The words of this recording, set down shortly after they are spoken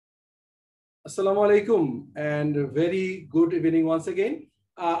Assalamu alaikum and very good evening once again.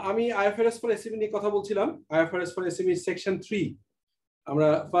 আমি IFRS for SME নিয়ে কথা বলছিলাম। IFRS for SME section 3 আমরা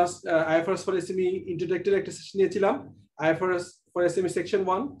first IFRS for SME introductory একটা session নিয়েছিলাম। IFRS for SME section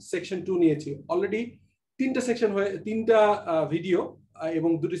 1 section 2 নিয়েছি। Already তিনটা ভিডিও এবং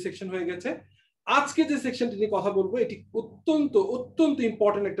দুটি সেকশন হয়ে গেছে। আজকে যে সেকশনটি নিয়ে কথা বলবো এটি অত্যন্ত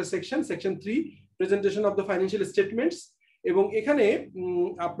ইম্পর্টেন্ট একটা section 3 presentation of the financial statements. এবং এখানে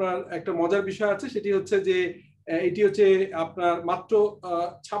আপনার একটা মজার বিষয় আছে, সেটি হচ্ছে যে এটি হচ্ছে আপনার মাত্র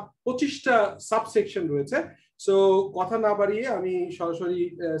 25টা সাবসেকশন রয়েছে। সো কথা না বাড়িয়ে আমি সরাসরি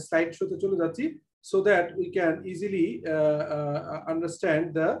স্লাইড শোতে চলে যাচ্ছি so that we can easily understand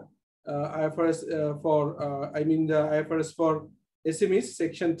the IFRS the IFRS for SMEs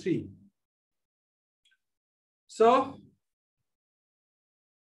section 3. So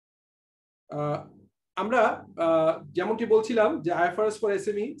আমরা যেমনটি বলছিলাম যে IFRS for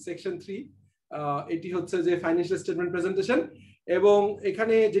SME section 3 এটি হচ্ছে যে ফাইন্যান্সিয়াল স্টেটমেন্ট প্রেজেন্টেশন, এবং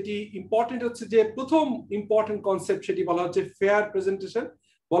এখানে যেটি ইম্পর্টেন্ট হচ্ছে যে প্রথম ইম্পর্টেন্ট কনসেপ্ট সেটি বলা হচ্ছে ফেয়ার প্রেজেন্টেশন।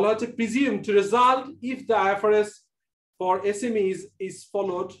 বলা হচ্ছে presume to result if the IFRS for SMEs is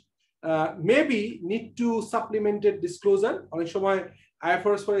followed maybe need to supplemented disclosure। অনেক সময়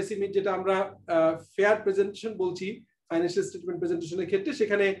IFRS for SME যেটা আমরা ফেয়ার প্রেজেন্টেশন বলছি ফাইন্যান্সিয়াল স্টেটমেন্ট প্রেজেন্টেশনের ক্ষেত্রে,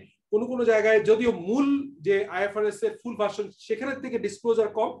 সেখানে কোনো জায়গায় যদিও মূল যে IFRS এর ফুল ভার্সন সেখানে থেকে ডিসক্লোজার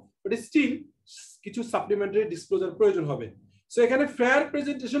কম, বাট স্টিল কিছু সাপ্লিমেন্টারি ডিসক্লোজার প্রয়োজন হবে। সো এখানে ফেয়ার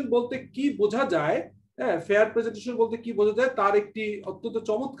প্রেজেন্টেশন বলতে কি বোঝা যায়, ফেয়ার প্রেজেন্টেশন বলতে কি বোঝা যায় তার একটি অত্যন্ত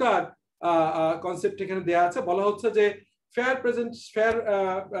চমৎকার কনসেপ্ট এখানে দেয়া আছে। বলা হচ্ছে যে ফেয়ার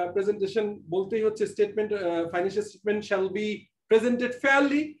প্রেজেন্টেশন বলতেই হচ্ছে statement financial statement shall be presented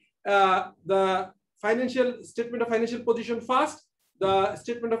fairly, the financial statement of financial position first, the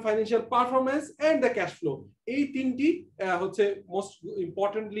statement of financial performance and the cash flow। এই তিনটি হচ্ছে মোস্ট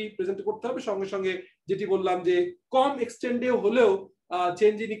ইম্পর্টেন্টলি প্রেজেন্ট করতে হবে। সঙ্গে সঙ্গে যেটি বললাম যে কম এক্সটেন্ডে হলেও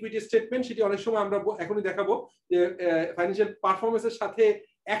চেঞ্জ ইন ইকুইটি স্টেটমেন্ট, সেটি অনেক সময় আমরা এখনই দেখাবো যে ফাইন্যান্সিয়াল পারফরম্যান্সের সাথে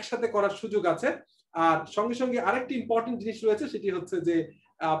একসাথে করার সুযোগ আছে। আর সঙ্গে সঙ্গে আরেকটি ইম্পর্টেন্ট জিনিস রয়েছে, সেটি হচ্ছে যে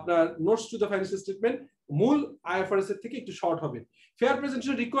আপনার notes to the financial statement মূল IFRS এর থেকে একটু শর্ট হবে। Fair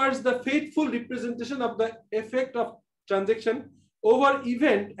presentation requires the faithful representation of the effect of transaction over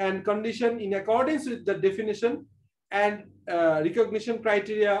event and condition in accordance with the definition and recognition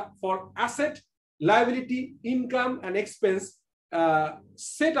criteria for asset, liability, income and expense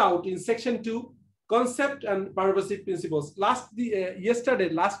set out in section 2 concept and pervasive principles। yesterday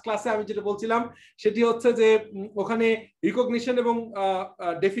last class আমি যেটা বলছিলাম সেটি হচ্ছে যে ওখানে recognition এবং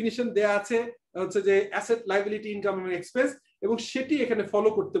definition দেয়া আছে হচ্ছে যে অ্যাসেট, লায়াবিলিটি, ইনকাম এবং এক্সপেন্স, এবং সেটি এখানে ফলো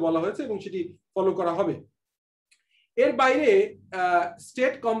করতে বলা হয়েছে এবং সেটি ফলো করা হবে। এর বাইরে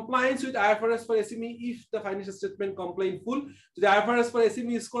state compliance with IFRS for SME if the financial statement comply in full। যদি IFRS for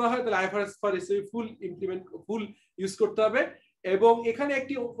SME ইউজ করা হয় তাহলে IFRS for SME full use করতে হবে। এবং এখানে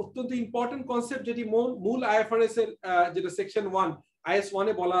একটি অত্যন্ত ইম্পর্টেন্ট কনসেপ্ট যেটি মূল IFRS এর যেটা সেকশন 1 IS 1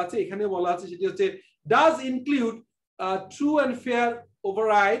 এ বলা আছে, এখানে বলা আছে, সেটি হচ্ছে does include true and fair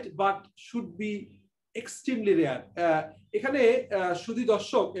override but should be extremely rare। এখানে শুধু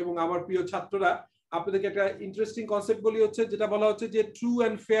দর্শক এবং আমার প্রিয় ছাত্ররা আপনাদেরকে একটা ইন্টারেস্টিং কনসেপ্ট বলি হচ্ছে, যেটা বলা হচ্ছে যে ট্রু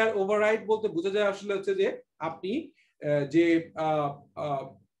এন্ড ফেয়ার ওভাররাইড বলতে বোঝা যায় আসলে হচ্ছে যে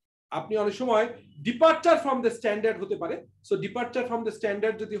আপনি অনেক সময় ডিপার্চার ফ্রম দ্য স্ট্যান্ডার্ড হতে পারে। So departure from the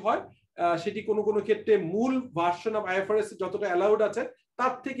standard যদি হয় সেটি কোনো ক্ষেত্রে মূল ভার্সন অফ IFRS যতটা অ্যালাউড আছে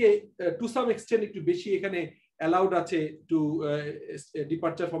তার থেকে টু সাম এক্সটেন্ট একটু বেশি এখানে অ্যালাউড আছে two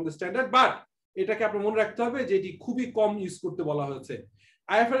departure from the standard, but এটাকে আপনার মনে রাখতে হবে যে এটি খুবই কম ইউজ করতে বলা হয়েছে।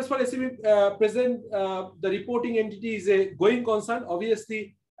 IFRS for SME present the reporting entity is a going concern, obviously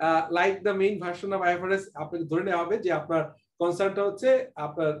like the main version of IFRS আপনাকে ধরে নেওয়া হবে যে আপনার কনসার্নটা হচ্ছে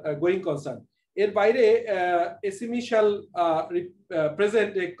আপনার going concern। এর বাইরে SME shall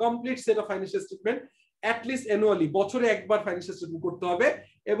present a complete set of financial statement at least annually, বছরে একবার ফাইন্যান্সিয়াল স্টেটমেন্ট করতে হবে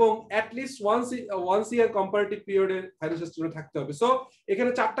এবং at least once year comparative period এর ফাইন্যান্সিয়াল স্টেটমেন্ট থাকতে হবে। সো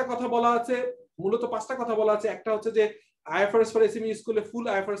এখানে চারটা কথা বলা আছে, মূলত পাঁচটা কথা বলা আছে। একটা হচ্ছে যে IFRS for SME ইউজ করলে ফুল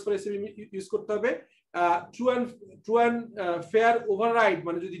IFRS for SME ইউজ করতে হবে। ট্রু অ্যান্ড ফেয়ার ওভাররাইড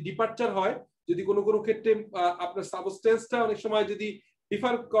মানে যদি ডিপার্চার হয়, যদি কোনো ক্ষেত্রে আপনার সাবস্টেন্সটা অনেক সময় যদি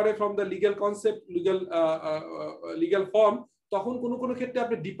ডিফার করে from the legal concept, legal form, তখন কোনো ক্ষেত্রে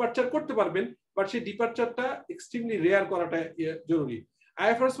আপনি ডিপার্চার করতে পারবেন, বাট সেই ডিপার্চারটা এক্সট্রিমলি রেয়ার করাটা জরুরি।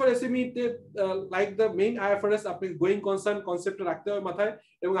 IFRS for SME তে লাইক দ্য মেইন IFRS আপনি গোয়িং কনসার্ন কনসেপ্টটা রাখতে হবে মাথায়,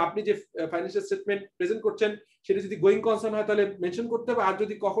 এবং আপনি যে ফাইন্যান্সিয়াল স্টেটমেন্ট প্রেজেন্ট করছেন সেটা যদি গোয়িং কনসার্ন হয় তাহলে মেনশন করতে হবে, আর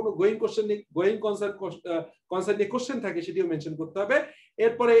যদি কখনো গোয়িং কনসার্ন নিয়ে কোশ্চেন থাকে সেটিও মেনশন করতে হবে।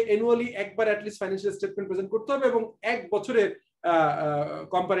 এরপরে অ্যানুয়ালি একবার অ্যাটলিস্ট ফাইন্যান্সিয়াল স্টেটমেন্ট প্রেজেন্ট করতে হবে এবং এক বছরের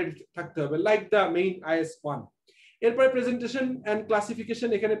comparative থাকতে হবে, like the main IS1. এরপরে প্রেজেন্টেশন এন্ড ক্লাসিফিকেশন,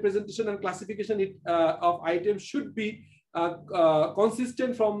 এখানে presentation and classification of items should be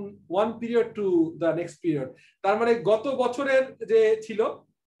consistent from one period to the next period. তার মানে গত বছরের যে ছিল,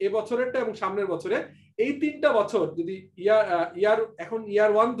 এই বছরেরটা এবং সামনের বছরে, এই তিনটা বছর যদি ইয়ার এখন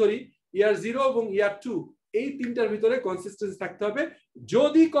ইয়ার 1 ধরি, ইয়ার 0 এবং ইয়ার 2, এই তিনটার ভিতরে কনসিস্টেন্সি থাকতে হবে।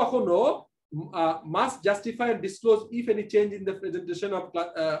 যদি কখনো must justify and disclose if any change in the presentation of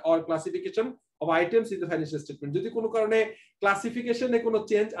or classification of items in the financial statement. যদি কোনো কারণে ক্লাসিফিকেশনে কোনো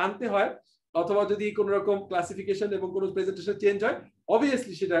চেঞ্জ আনতে হয় অথবা যদি কোনো রকম ক্লাসিফিকেশন এবং কোনো প্রেজেন্টেশন চেঞ্জ হয়,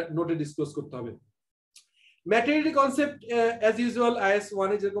 obviously সেটা নোটে ডিসক্লোজ করতে হবে। ম্যাটেরিয়ালিটি কনসেপ্ট অ্যাজ ইউজুয়াল IS1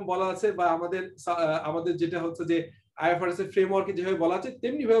 এ যেরকম বলা আছে, বা আমাদের যেটা হচ্ছে যে IFRS এর ফ্রেমওয়ার্কে যেভাবে বলা আছে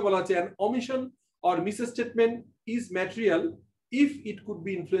তেমনি ভাবে বলা আছে, an omission or misstatement is material if it could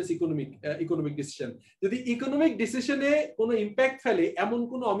be influence economic decision. যদি ইকোনমিক ডিসিশনে কোনো ইম্প্যাক্ট ফেলে এমন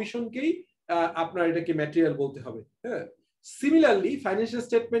কোনো অমিশনকেই আপনার এটাকে ম্যাটেরিয়াল বলতে হবে। হ্যাঁ, সিমিলারলি ফাইন্যান্সিয়াল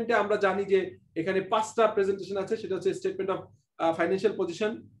স্টেটমেন্টে আমরা জানি যে এখানে 5টা প্রেজেন্টেশন আছে, সেটা হচ্ছে স্টেটমেন্ট অফ ফাইন্যান্সিয়াল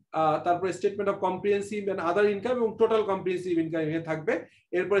পজিশন, তারপরে statement of comprehensive and other income এবং টোটাল কম্প্রিহেনসিভ ইনকাম এখানে থাকবে।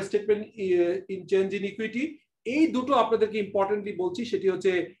 এরপর statement in change in equity, এই দুটো আপনাদেরকে ইম্পর্টেন্টলি বলছি, সেটি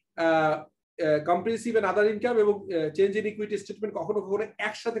হচ্ছে কম্প্রিহেনসিভ এন্ড আদার ইনকাম এবং চেঞ্জ ইন ইকুইটি স্টেটমেন্ট কখনো কখনো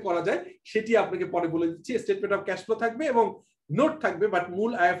একসাথে করা যায়, সেটি আপনাকে পরে বলে দিচ্ছি। স্টেটমেন্ট অফ ক্যাশ ফ্লো থাকবে এবং নোট থাকবে, বাট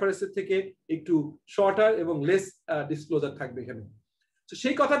মূল IFRS এর থেকে একটু শর্টার এবং লেস ডিসক্লোজার থাকবে এখানে। তো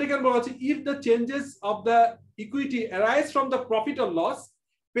সেই কথাটি কেন বলা হচ্ছে, if the changes of the equity arise from the profit or loss,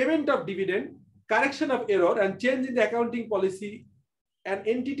 payment of dividend, correction of error, and change in the accounting policy, an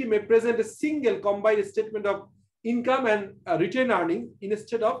entity may present a single combined statement of income and retained earnings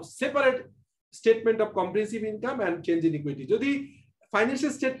instead of separate statement of comprehensive income and change in equity. যদি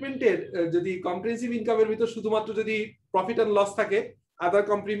financial স্টেটমেন্টের যদি comprehensive ইনকামের ভিতর শুধুমাত্র যদি profit and loss থাকে, আদার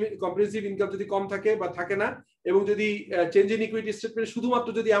comprehensive income যদি কম থাকে বা থাকে না, এবং যদি চেঞ্জ ইন ইকুইটি স্টেটমেন্ট শুধুমাত্র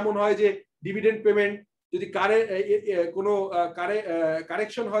যদি এমন হয় যে ডিভিডেন্ড পেমেন্ট, যদি কোনো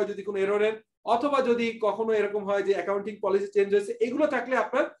কারেকশন হয় যদি কোনো এররের, অথবা যদি কখনো এরকম হয় যে অ্যাকাউন্টিং পলিসি চেঞ্জ হয়েছে, এগুলো থাকলে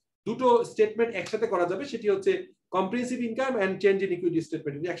আপনার দুটো স্টেটমেন্ট একসাথে করা যাবে, সেটি হচ্ছে comprehensive income and change in equity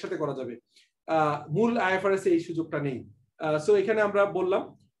statement একসাথে করা যাবে। মূল IFRS এই সুযোগটা নেই। সো এখানে আমরা বললাম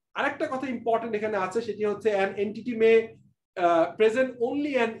আরেকটা কথা ইম্পর্টেন্ট এখানে আছে, সেটি হচ্ছে an entity may present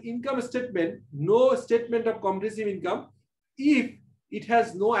only an income statement, no statement of comprehensive income if it has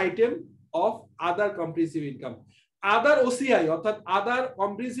no item of other comprehensive income. Other OCI অর্থাৎ আদার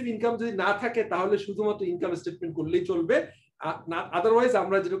কম্প্রিহেনসিভ ইনকাম যদি না থাকে তাহলে শুধুমাত্র ইনকাম স্টেটমেন্ট করলেই চলবে। আদারওয়াইজ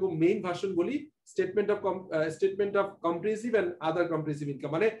আমরা যেরকম মেইন ভার্সন বলি statement of comprehensive and other comprehensive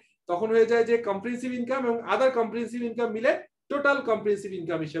income, মানে তখন হয়ে যায় যে কম্প্রিহেনসিভ ইনকাম এবং আদার কম্প্রিহেনসিভ ইনকাম মিলে টোটাল কম্প্রিহেনসিভ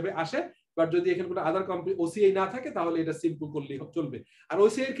ইনকাম হিসেবে আসে। বাট যদি এখানে কোনো আদার OCI না থাকে তাহলে এটা সিম্পল করলেই চলবে। আর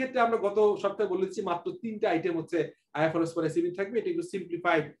OCI এর ক্ষেত্রে আমরা গত সপ্তাহে বলেছি মাত্র 3টা আইটেম হচ্ছে IFRS ফর SME থাকবে, এটা একটু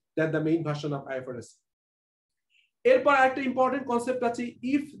simplified than the main version of IFRS। এরপর একটা ইম্পর্টেন্ট কনসেপ্ট আছে,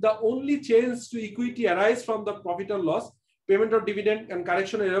 if the only change to equity arise from the profit or loss, payment of dividend and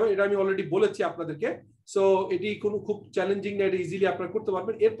correction error, এটা আমি already বলেছি আপনাদেরকে। সো এটি কোনো খুব চ্যালেঞ্জিং না, এটা ইজিলি আপনারা করতে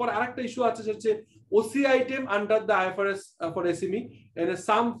পারবেন। এরপর আরেকটা ইস্যু আছে, সেটা হচ্ছে OCI item under the IFRS for SME and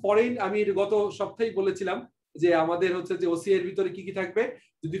some foreign. আমি গত সপ্তাহেই বলেছিলাম যে আমাদের হচ্ছে যে OCI এর ভিতরে কি কি থাকবে,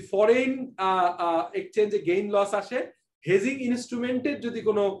 যদি ফরেন এক্সচেঞ্জে গেইন লস আসে, হেজিং ইনস্ট্রুমেন্টের যদি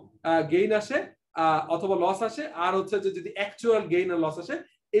কোনো গেইন আসে অথবা লস আসে, আর হচ্ছে যে যদি অ্যাকচুয়াল গেইন আর লস আসে,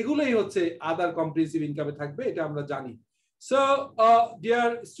 এগুলোই হচ্ছে আদার কম্প্রিহেনসিভ ইনকামে থাকবে, এটা আমরা জানি। So, dear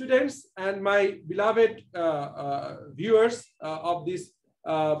students and my beloved viewers of this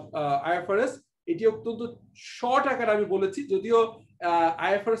IFRS, এটি অত্যন্ত শর্ট আকারে আমি বলেছি, যদিও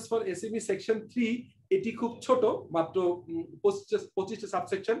IFRS ফর SME সেকশন 3 এটি খুব ছোট, মাত্র 25টা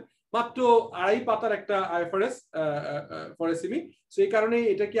সাবসেকশন, মাত্র 2.5 পাতার একটা IFRS ফর SME। সো এই কারণে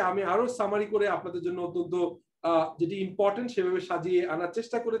এটাকে আমি আরো সামারি করে আপনাদের জন্য অত্যন্ত যেটি ইম্পর্টেন্ট সেভাবে সাজিয়ে আনার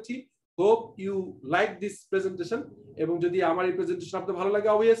চেষ্টা করেছি। Hope you like this presentation, এবং যদি আমার এই প্রেজেন্টেশন আপনাদের ভালো লাগে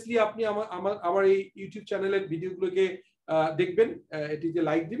অবভিয়াসলি আপনি আমার এই ইউটিউব চ্যানেলের ভিডিওগুলোকে দেখবেন, এটিতে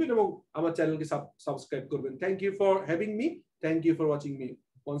লাইক দিবেন এবং আমার চ্যানেলকে সাবস্ক্রাইব করবেন। Thank you for having me, thank you for watching me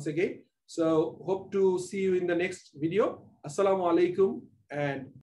once again. So hope to see you in the next video. Assalamu alaikum and